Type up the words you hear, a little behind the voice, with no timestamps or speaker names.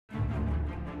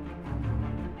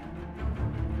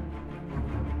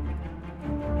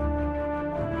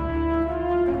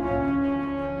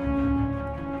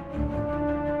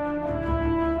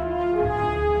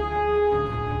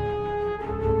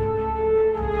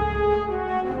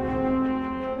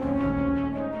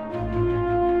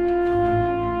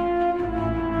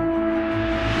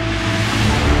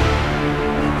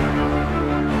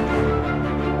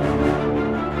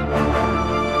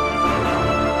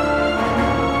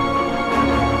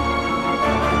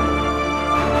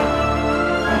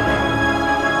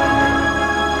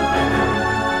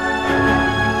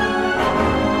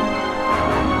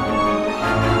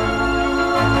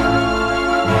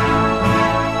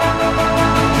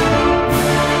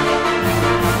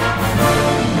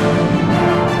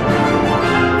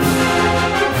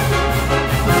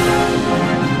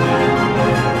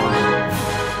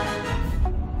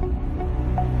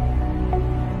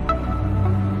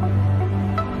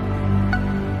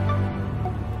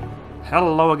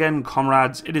Hello again,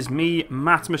 comrades. It is me,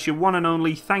 Maximus, your one and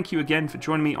only. Thank you again for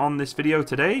joining me on this video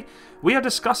today. We are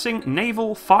discussing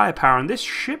naval firepower, and this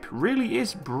ship really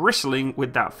is bristling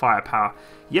with that firepower.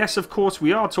 Yes, of course,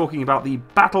 we are talking about the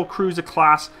battlecruiser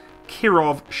class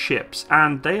Kirov ships,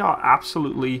 and they are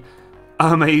absolutely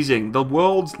amazing. The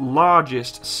world's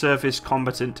largest surface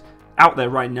combatant out there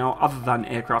right now, other than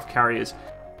aircraft carriers.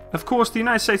 Of course, the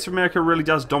United States of America really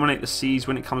does dominate the seas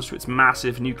when it comes to its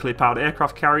massive nuclear-powered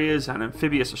aircraft carriers and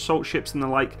amphibious assault ships and the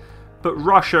like, but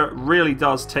Russia really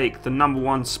does take the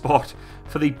 #1 spot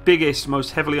for the biggest,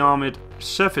 most heavily armoured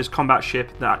surface combat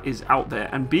ship that is out there,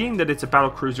 and being that it's a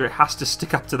battlecruiser, it has to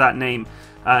stick up to that name.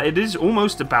 It is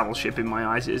almost a battleship in my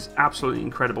eyes. It is absolutely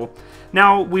incredible.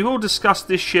 Now, we will discuss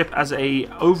this ship as a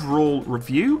overall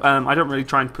review. I don't really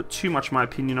try and put too much of my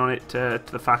opinion on it to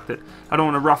the fact that I don't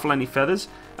want to ruffle any feathers.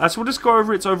 So we'll just go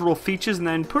over its overall features and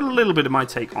then put a little bit of my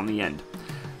take on the end.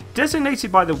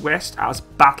 Designated by the West as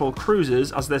battle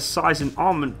cruisers, as their size and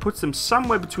armament puts them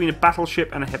somewhere between a battleship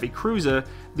and a heavy cruiser,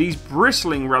 these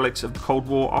bristling relics of the Cold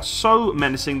War are so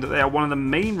menacing that they are one of the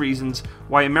main reasons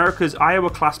why America's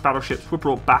Iowa-class battleships were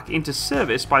brought back into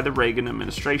service by the Reagan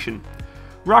administration.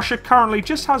 Russia currently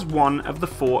just has one of the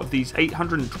 4 of these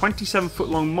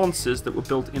 827-foot-long monsters that were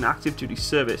built in active duty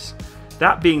service,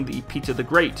 that being the Peter the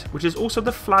Great, which is also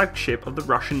the flagship of the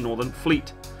Russian Northern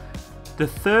Fleet. The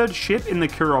third ship in the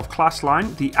Kirov-class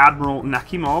line, the Admiral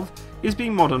Nakhimov, is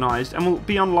being modernized and will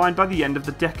be online by the end of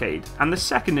the decade, and the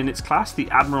second in its class, the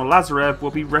Admiral Lazarev,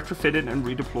 will be retrofitted and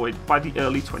redeployed by the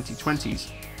early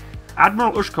 2020s.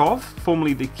 Admiral Ushkov,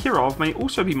 formerly the Kirov, may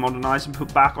also be modernized and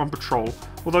put back on patrol,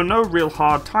 although no real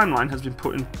hard timeline has been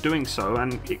put in doing so,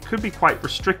 and it could be quite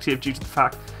restrictive due to the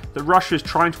fact that Russia is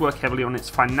trying to work heavily on its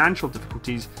financial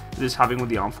difficulties it is having with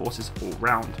the armed forces all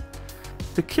round.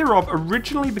 The Kirov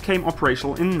originally became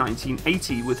operational in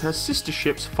 1980, with her sister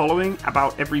ships following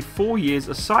about every 4 years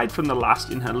aside from the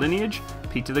last in her lineage,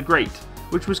 Peter the Great,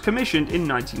 which was commissioned in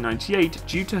 1998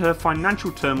 due to her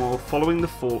financial turmoil following the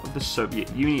fall of the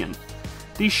Soviet Union.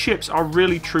 These ships are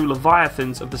really true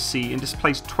leviathans of the sea and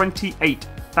displace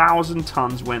 28,000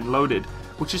 tons when loaded,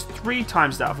 which is 3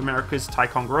 times that of America's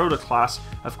Ticonderoga class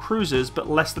of cruisers, but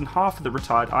less than half of the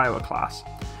retired Iowa class.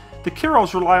 The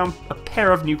Kirovs rely on a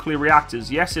pair of nuclear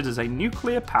reactors. Yes, it is a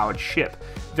nuclear-powered ship,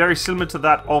 very similar to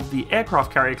that of the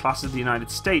aircraft carrier classes of the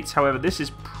United States. However, this is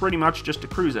pretty much just a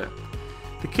cruiser.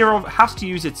 The Kirov has to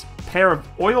use its pair of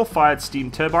oil-fired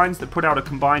steam turbines that put out a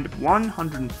combined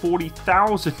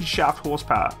 140,000 shaft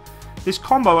horsepower. This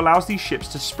combo allows these ships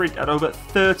to sprint at over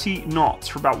 30 knots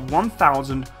for about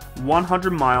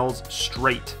 1,100 miles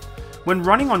straight. When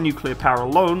running on nuclear power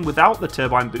alone, without the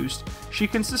turbine boost, she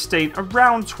can sustain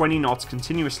around 20 knots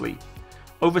continuously.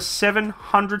 Over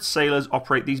 700 sailors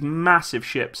operate these massive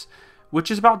ships,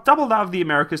 which is about double that of the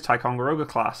America's Ticonderoga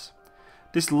class.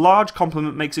 This large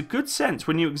complement makes a good sense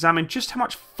when you examine just how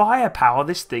much firepower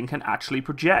this thing can actually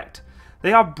project.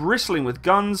 They are bristling with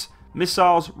guns,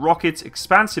 missiles, rockets,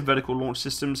 expansive vertical launch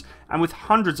systems, and with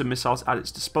hundreds of missiles at its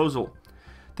disposal.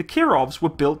 The Kirovs were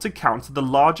built to counter the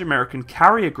large American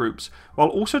carrier groups while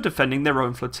also defending their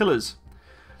own flotillas.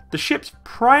 The ship's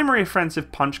primary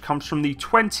offensive punch comes from the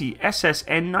 20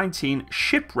 SS-N-19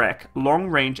 Shipwreck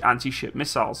long-range anti-ship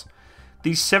missiles.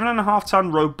 These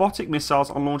 7.5-ton robotic missiles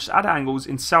are launched at angles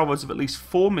in salvos of at least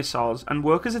 4 missiles and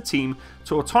work as a team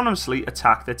to autonomously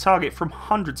attack their target from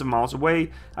hundreds of miles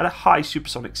away at a high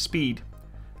supersonic speed.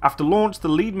 After launch, the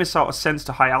lead missile ascends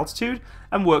to high altitude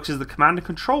and works as the command and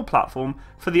control platform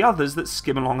for the others that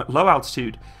skim along at low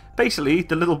altitude. Basically,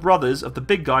 the little brothers of the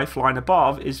big guy flying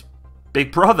above is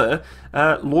Big Brother,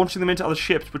 launching them into other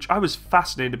ships, which I was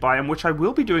fascinated by and which I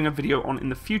will be doing a video on in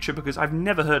the future because I've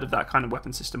never heard of that kind of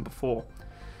weapon system before.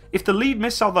 If the lead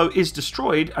missile though is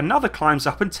destroyed, another climbs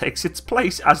up and takes its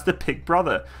place as the Big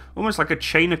Brother, almost like a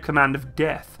chain of command of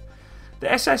death.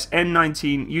 The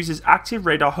SS-N-19 uses active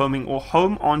radar homing or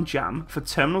home on jam for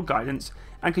terminal guidance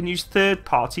and can use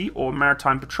third-party or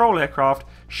maritime patrol aircraft,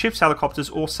 ships,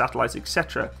 helicopters or satellites,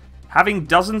 etc. Having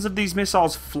dozens of these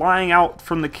missiles flying out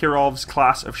from the Kirov's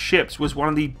class of ships was one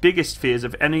of the biggest fears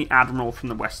of any admiral from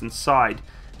the western side,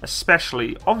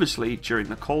 especially, obviously, during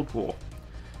the Cold War.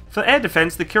 For air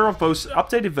defense, the Kirov boasts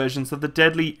updated versions of the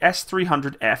deadly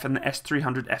S-300F and the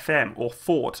S-300FM, or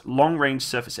FORT, long-range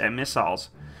surface air missiles.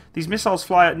 These missiles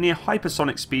fly at near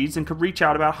hypersonic speeds and can reach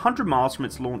out about 100 miles from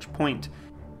its launch point,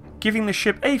 giving the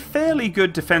ship a fairly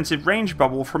good defensive range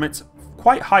bubble from its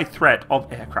quite high threat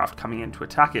of aircraft coming in to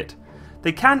attack it.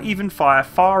 They can even fire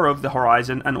far over the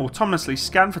horizon and autonomously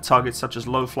scan for targets such as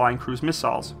low-flying cruise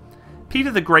missiles.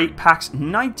 Peter the Great packs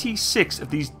 96 of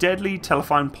these deadly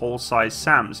telephone pole-sized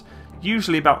SAMs,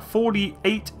 usually about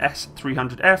 48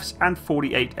 S-300Fs and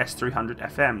 48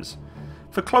 S-300FMs.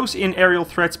 For close-in aerial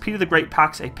threats, Peter the Great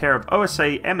packs a pair of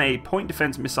OSA-MA point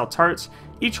defense missile turrets,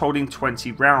 each holding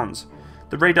 20 rounds.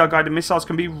 The radar-guided missiles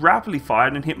can be rapidly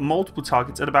fired and hit multiple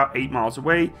targets at about 8 miles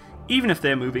away, even if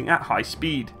they are moving at high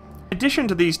speed. In addition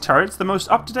to these turrets, the most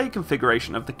up-to-date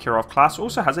configuration of the Kirov-class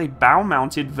also has a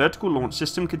bow-mounted vertical launch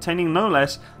system containing no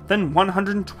less than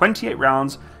 128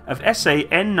 rounds of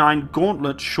SA-N9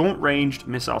 Gauntlet short-ranged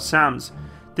missile SAMs.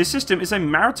 This system is a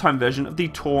maritime version of the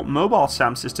Tor mobile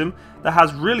SAM system that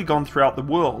has really gone throughout the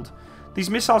world. These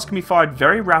missiles can be fired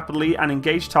very rapidly and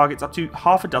engage targets up to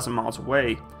half a dozen miles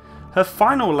away. Her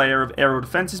final layer of aerial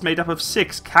defense is made up of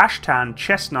 6 Kashtan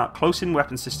Chestnut close-in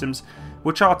weapon systems,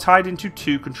 which are tied into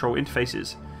 2 control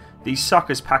interfaces. These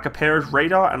suckers pack a pair of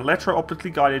radar and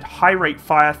electro-optically guided high-rate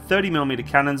fire 30mm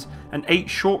cannons and 8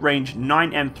 short-range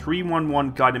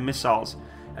 9M311 guided missiles.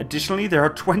 Additionally, there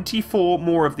are 24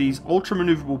 more of these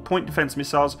ultra-maneuverable point defense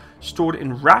missiles stored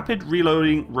in rapid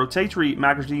reloading rotatory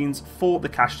magazines for the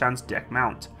Kashtan's deck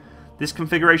mount. This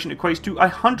configuration equates to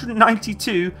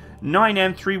 192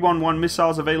 9M311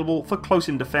 missiles available for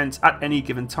close-in defense at any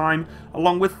given time,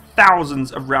 along with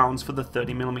thousands of rounds for the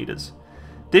 30mm.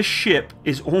 This ship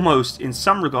is almost, in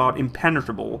some regard,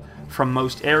 impenetrable from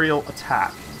most aerial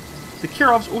attack. The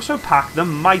Kirovs also pack the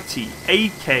mighty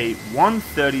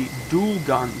AK-130 dual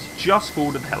guns just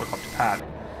forward of the helicopter pad.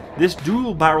 This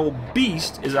dual-barrel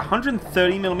beast is a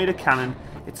 130mm cannon.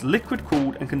 It's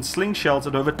liquid-cooled and can sling shells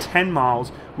at over 10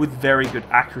 miles with very good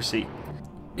accuracy.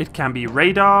 It can be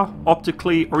radar,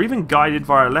 optically, or even guided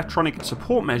via electronic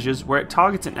support measures where it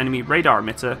targets an enemy radar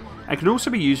emitter, and can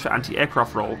also be used for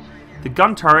anti-aircraft role. The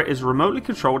gun turret is remotely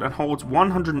controlled and holds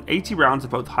 180 rounds of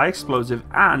both high explosive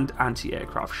and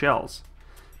anti-aircraft shells.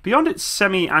 Beyond its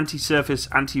semi-anti-surface,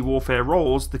 anti-warfare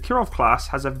roles, the Kirov-class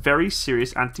has a very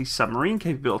serious anti-submarine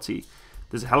capability.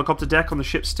 There's a helicopter deck on the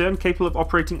ship's stern capable of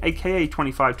operating a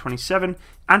KA-2527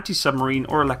 anti-submarine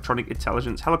or electronic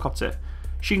intelligence helicopter.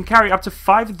 She can carry up to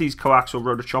 5 of these coaxial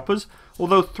rotor choppers,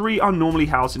 although 3 are normally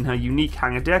housed in her unique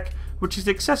hangar deck, which is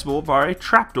accessible via a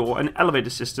trapdoor and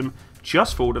elevator system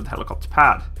just forward of the helicopter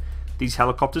pad. These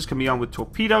helicopters can be armed with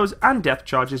torpedoes and depth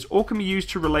charges, or can be used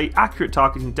to relay accurate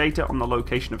targeting data on the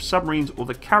location of submarines or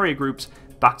the carrier groups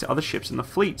back to other ships in the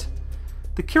fleet.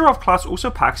 The Kirov-class also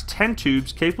packs 10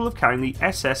 tubes capable of carrying the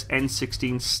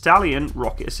SS-N16 Stallion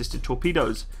rocket-assisted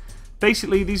torpedoes.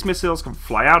 Basically, these missiles can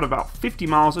fly out about 50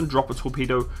 miles and drop a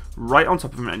torpedo right on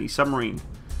top of any submarine.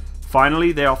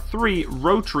 Finally, there are 3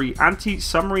 rotary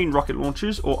anti-submarine rocket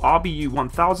launchers, or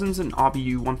RBU-1000s and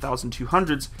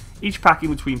RBU-1200s, each packing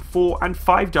between 4 and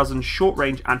 5 dozen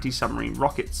short-range anti-submarine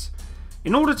rockets.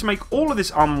 In order to make all of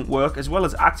this armament work, as well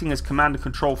as acting as command and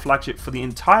control flagship for the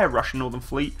entire Russian Northern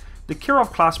Fleet, the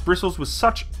Kirov-class bristles with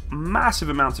such massive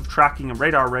amounts of tracking and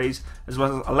radar arrays, as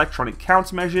well as electronic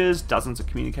countermeasures, dozens of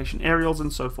communication aerials,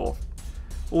 and so forth.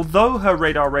 Although her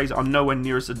radar arrays are nowhere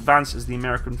near as advanced as the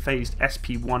American phased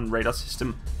SP-1 radar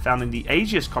system found in the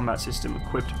Aegis combat system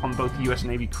equipped on both US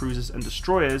Navy cruisers and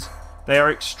destroyers, they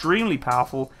are extremely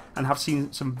powerful and have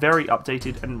seen some very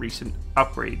updated and recent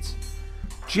upgrades.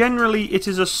 Generally, it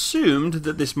is assumed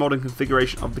that this modern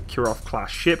configuration of the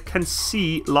Kirov-class ship can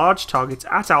see large targets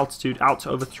at altitude out to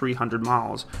over 300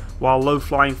 miles, while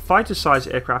low-flying fighter-sized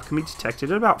aircraft can be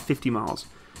detected at about 50 miles.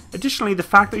 Additionally, the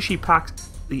fact that she packs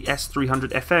the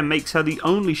S-300FM makes her the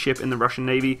only ship in the Russian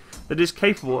Navy that is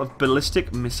capable of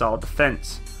ballistic missile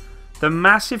defense. The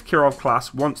massive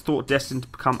Kirov-class, once thought destined to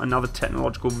become another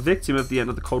technological victim of the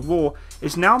end of the Cold War,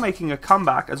 is now making a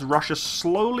comeback as Russia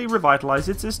slowly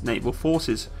revitalizes its naval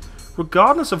forces.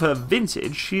 Regardless of her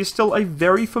vintage, she is still a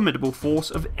very formidable force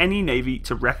of any navy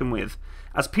to reckon with.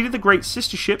 As Peter the Great's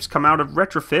sister ships come out of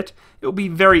retrofit, it will be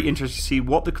very interesting to see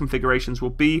what the configurations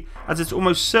will be, as it's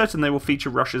almost certain they will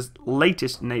feature Russia's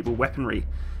latest naval weaponry.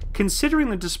 Considering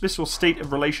the dismissal state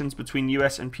of relations between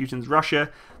US and Putin's Russia,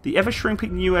 the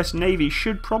ever-shrinking US Navy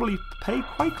should probably pay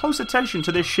quite close attention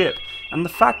to this ship, and the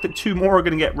fact that 2 more are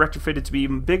going to get retrofitted to be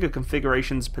even bigger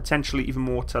configurations, potentially even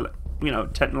more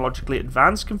technologically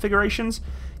advanced configurations,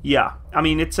 yeah, I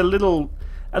mean, it's a little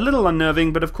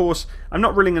unnerving, but of course, I'm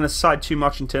not really going to side too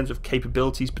much in terms of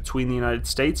capabilities between the United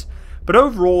States. But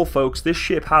overall, folks, this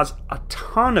ship has a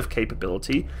ton of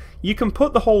capability. You can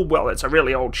put the whole, well, it's a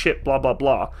really old ship, blah, blah,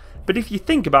 blah. But if you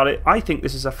think about it, I think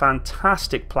this is a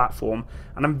fantastic platform,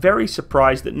 and I'm very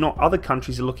surprised that not other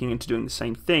countries are looking into doing the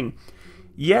same thing.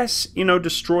 Yes,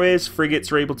 destroyers,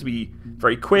 frigates are able to be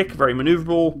very quick, very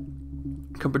maneuverable,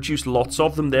 can produce lots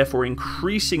of them, therefore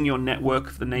increasing your network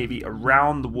of the Navy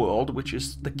around the world, which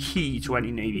is the key to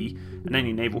any Navy and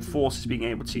any naval force, is being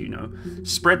able to, you know,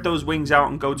 spread those wings out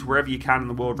and go to wherever you can in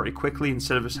the world very quickly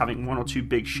instead of just having one or two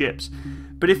big ships.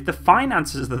 But if the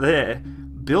finances are there,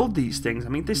 build these things. I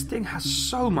mean, this thing has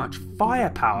so much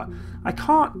firepower. I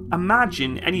can't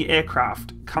imagine any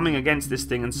aircraft coming against this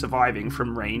thing and surviving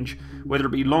from range, whether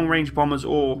it be long-range bombers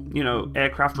or, you know,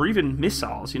 aircraft or even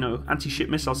missiles, you know, anti-ship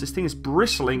missiles. This thing is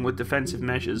bristling with defensive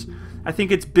measures. I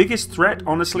think its biggest threat,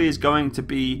 honestly, is going to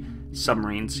be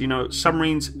submarines. You know,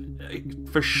 submarines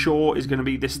for sure is going to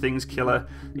be this thing's killer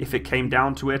if it came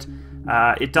down to it.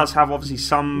 It does have, obviously,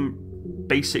 some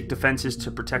basic defenses to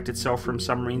protect itself from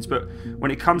submarines, but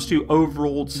when it comes to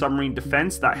overall submarine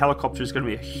defense, that helicopter is going to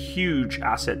be a huge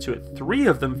asset to it. 3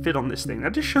 of them fit on this thing.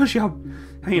 That just shows you how,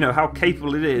 you know, how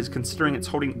capable it is, considering it's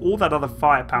holding all that other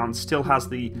firepower and still has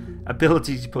the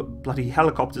ability to put bloody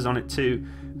helicopters on it too.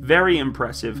 Very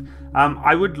impressive.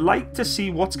 I would like to see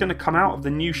what's going to come out of the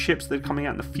new ships that are coming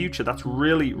out in the future. That's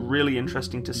really, really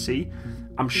interesting to see.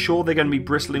 I'm sure they're going to be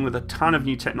bristling with a ton of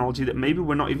new technology that maybe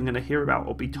we're not even going to hear about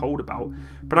or be told about.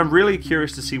 But I'm really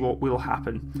curious to see what will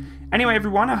happen. Anyway,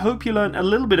 everyone, I hope you learned a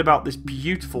little bit about this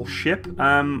beautiful ship.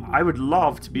 I would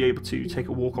love to be able to take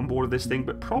a walk on board of this thing,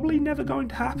 but probably never going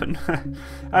to happen.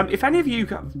 If any of you,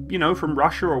 you know, from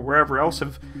Russia or wherever else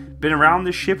have been around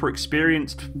this ship or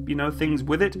experienced, you know, things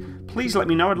with it, please let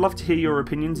me know. I'd love to hear your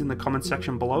opinions in the comment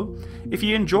section below. If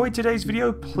you enjoyed today's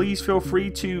video, please feel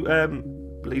free to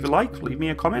leave a like, leave me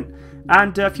a comment,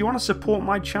 and if you want to support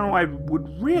my channel, I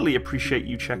would really appreciate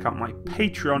you check out my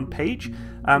Patreon page.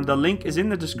 The link is in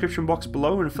the description box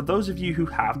below, and for those of you who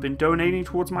have been donating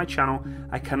towards my channel,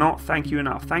 I cannot thank you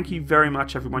enough. Thank you very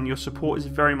much, everyone. Your support is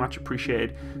very much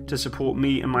appreciated to support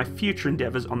me and my future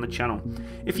endeavors on the channel.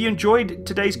 If you enjoyed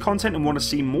today's content and want to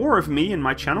see more of me and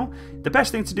my channel, the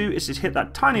best thing to do is just hit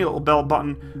that tiny little bell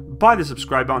button by the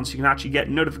subscribe button so you can actually get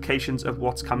notifications of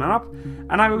what's coming up,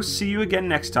 and I will see you again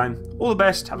next time. All the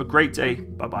best, have a great day,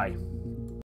 bye bye.